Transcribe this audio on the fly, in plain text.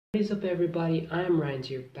What is up everybody, I'm Ryan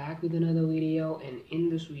here back with another video, and in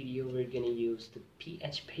this video we're gonna use the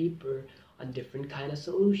pH paper on different kind of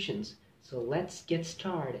solutions. So let's get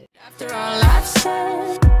started. After all I've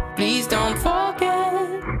said, please don't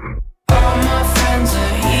forget. All my friends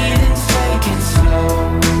are heathens, taking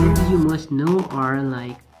slow. You must know are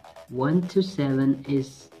like 1 to 7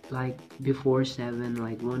 is like before 7,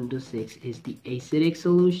 like 1 to 6 is the acidic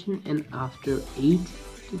solution, and after 8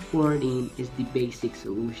 to 14 is the basic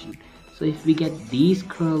solution. So if we get these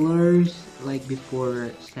colors like before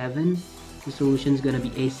 7, the solution is gonna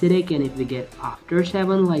be acidic, and if we get after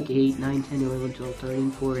 7 like 8, 9, 10, 11, 12,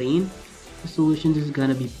 13, 14, the solution is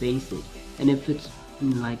gonna be basic. And if it's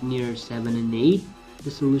like near 7 and 8,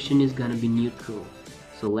 the solution is gonna be neutral.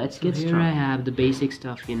 So let's get started. Here I have the basic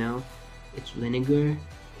stuff, it's vinegar,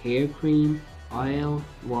 hair cream, oil,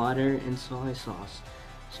 water, and soy sauce.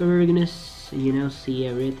 So we're gonna see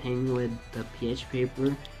everything with the pH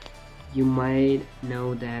paper. You might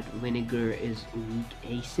know that vinegar is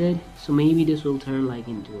weak acid, so maybe this will turn like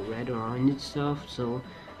into red or orange stuff. So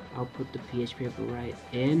I'll put the pH paper right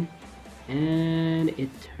in, and it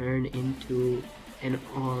turned into an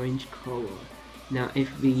orange color. Now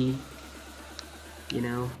if we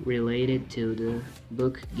relate it to the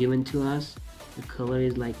book given to us, the color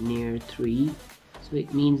is like near 3. So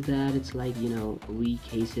it means that it's like weak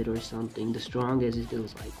acid or something. The strongest it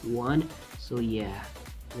is like 1. So yeah,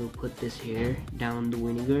 we'll put this here down the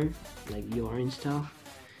vinegar, like the orange stuff.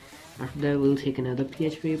 After that we'll take another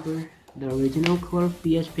pH paper. The original color of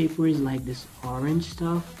pH paper is like this orange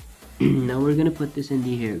stuff. Now we're gonna put this in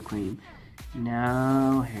the hair cream.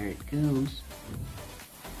 Now here it goes.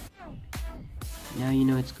 Now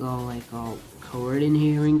it's all covered in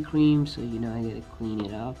hair cream, so I gotta clean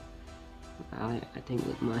it up. I think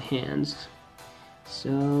with my hands.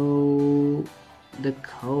 So the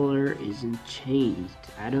color isn't changed.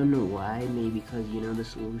 I don't know why. Maybe because the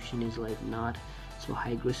solution is like not so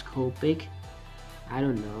hygroscopic. I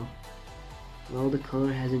don't know. Well, the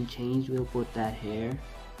color hasn't changed. We'll put that here.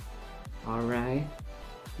 Alright,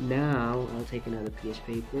 now I'll take another pH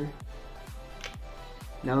paper.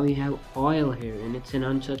 Now we have oil here, and it's an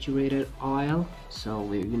unsaturated oil, so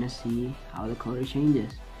we're gonna see how the color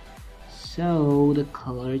changes. So the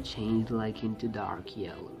color changed like into dark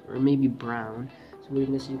yellow or maybe brown. So we're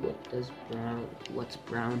gonna see what's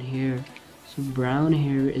brown here. So brown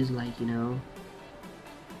here is like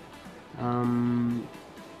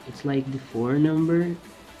it's like the 4 number.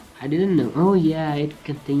 I didn't know. Oh yeah, it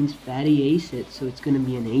contains fatty acid, so it's gonna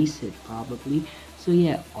be an acid probably. So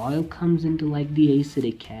yeah, oil comes into like the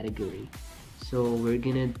acidic category. So we're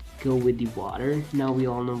gonna go with the water. Now we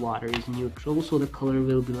all know water is neutral, so the color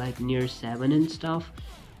will be like near 7 and stuff.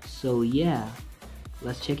 So yeah,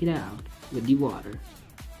 let's check it out with the water.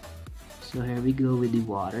 So here we go with the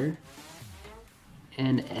water,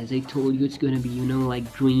 and as I told you, it's gonna be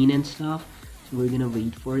like green and stuff. So we're gonna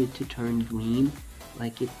wait for it to turn green.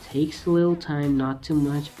 Like it takes a little time, not too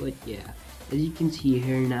much, but yeah, as you can see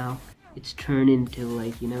here now, it's turned into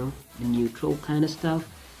like the neutral kind of stuff,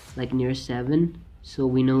 like near 7. So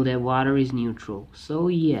we know that water is neutral. So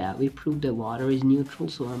yeah, we proved that water is neutral,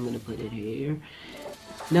 so I'm gonna put it here.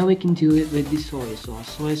 Now we can do it with the soy sauce.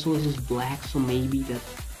 Soy sauce is black, so maybe the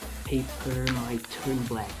paper might turn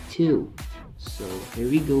black too. So here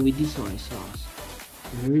we go with the soy sauce.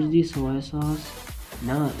 Here's the soy sauce.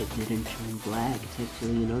 No, it didn't turn black. It's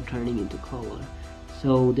actually turning into color.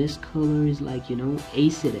 So this color is like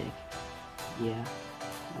acidic. Yeah,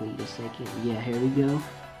 wait a second. Yeah, here we go.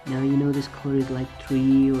 Now this color is like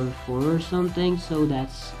 3 or 4 or something, so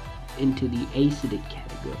that's into the acidic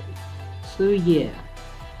category. So yeah,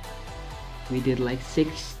 we did like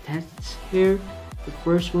 6 tests here. The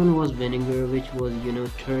first one was vinegar, which was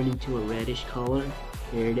turned into a reddish color.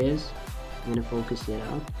 Here it is. I'm gonna focus it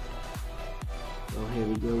up. Well, here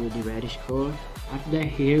we go with the reddish color. After that,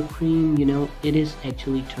 hair cream, it is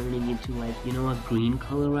actually turning into like a green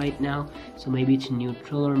color right now. So maybe it's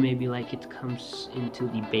neutral, or maybe like it comes into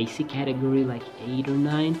the basic category, like 8 or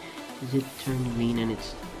 9, because it turned green and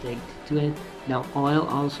it's stick to it. Now oil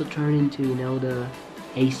also turned into the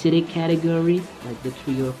acidic category, like the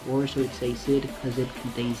 3 or 4. So it's acid because it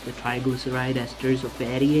contains the triglyceride esters of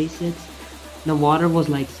fatty acids. Now water was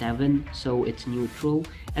like 7, so it's neutral,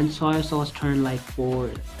 and soy sauce turned like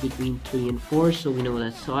 4, between 3 and 4, so we know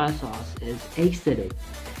that soy sauce is acidic,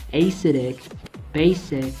 basic,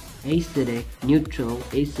 acidic, neutral,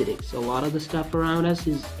 acidic. So a lot of the stuff around us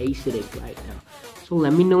is acidic right now. So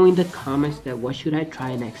let me know in the comments that what should I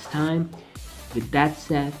try next time. With that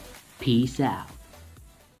said, peace out.